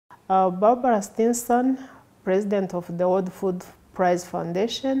Barbara Stinson, President of the World Food Prize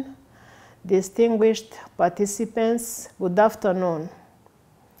Foundation. Distinguished participants, good afternoon.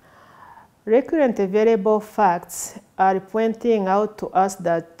 Recurrent available facts are pointing out to us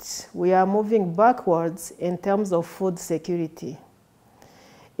that we are moving backwards in terms of food security.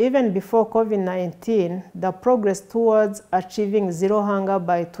 Even before COVID-19, the progress towards achieving zero hunger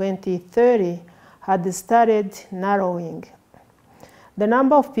by 2030 had started narrowing. The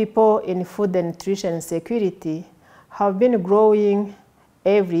number of people in food and nutrition security have been growing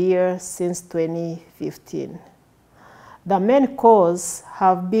every year since 2015. The main cause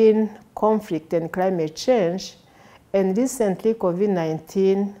have been conflict and climate change, and recently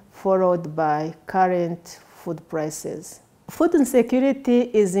COVID-19, followed by current food prices. Food insecurity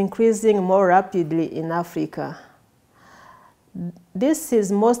is increasing more rapidly in Africa. This is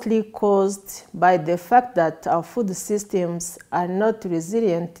mostly caused by the fact that our food systems are not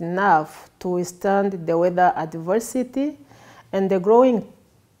resilient enough to withstand the weather adversity and the growing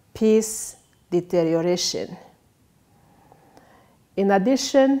peace deterioration. In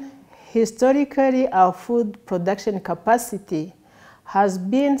addition, historically, our food production capacity has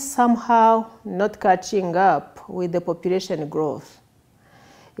been somehow not catching up with the population growth.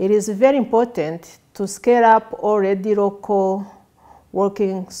 It is very important to scale up already local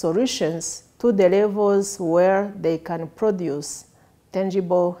working solutions to the levels where they can produce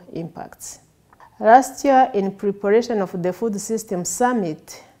tangible impacts. Last year, in preparation of the Food System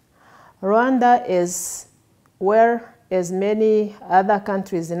Summit, Rwanda, as well as many other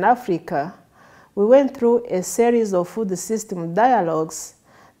countries in Africa, we went through a series of food system dialogues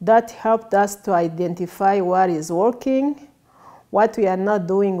that helped us to identify what is working, what we are not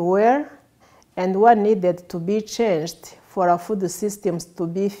doing well, and what needed to be changed for our food systems to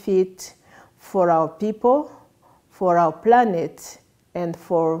be fit for our people, for our planet, and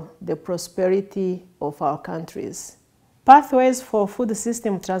for the prosperity of our countries. Pathways for food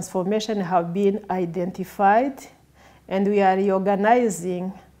system transformation have been identified, and we are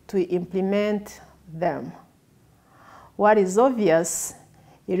reorganizing to implement them. What is obvious,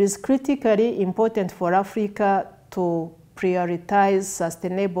 it is critically important for Africa to prioritize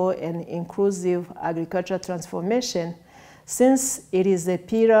sustainable and inclusive agricultural transformation, since it is a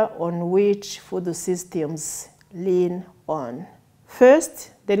pillar on which food systems lean on.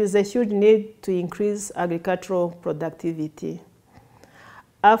 First, there is a huge need to increase agricultural productivity.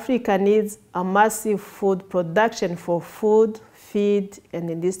 Africa needs a massive food production for food, feed, and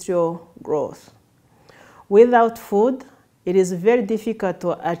industrial growth. Without food, it is very difficult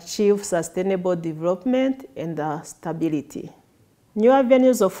to achieve sustainable development and stability. New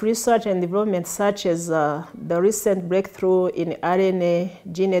avenues of research and development, such as the recent breakthrough in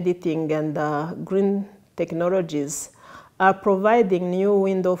RNA, gene editing, and green technologies, are providing new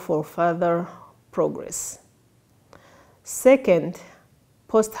window for further progress. Second,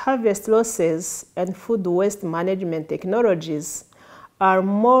 post-harvest losses and food waste management technologies are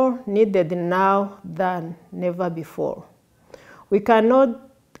more needed now than never before. We cannot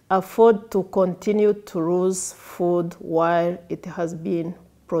afford to continue to lose food while it has been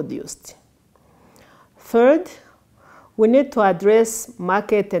produced. Third, we need to address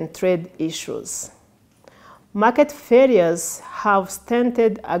market and trade issues. Market failures have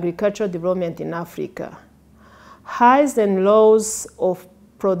stunted agricultural development in Africa. Highs and lows of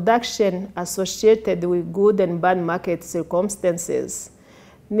production associated with good and bad market circumstances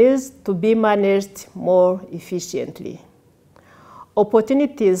needs to be managed more efficiently.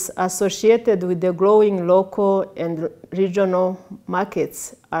 Opportunities associated with the growing local and regional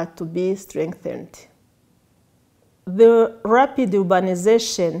markets are to be strengthened. The rapid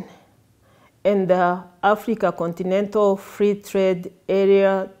urbanization in the Africa continental free trade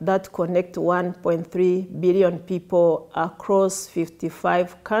area that connect 1.3 billion people across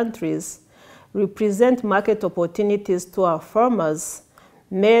 55 countries represent market opportunities to our farmers,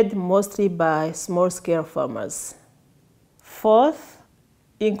 made mostly by small-scale farmers. Fourth,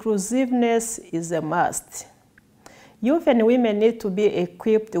 inclusiveness is a must. Youth and women need to be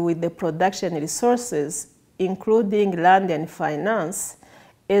equipped with the production resources, including land and finance,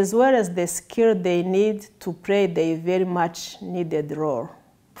 as well as the skill they need to play their very much needed role.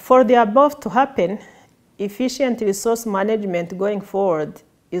 For the above to happen, efficient resource management going forward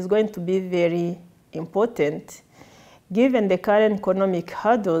is going to be very important, given the current economic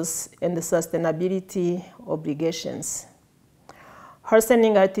hurdles and the sustainability obligations.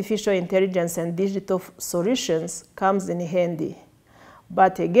 Harnessing artificial intelligence and digital solutions comes in handy.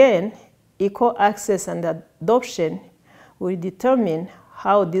 But again, equal access and adoption will determine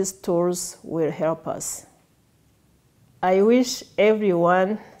how these tools will help us. I wish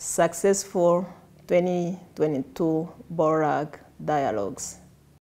everyone successful 2022 BORAG dialogues.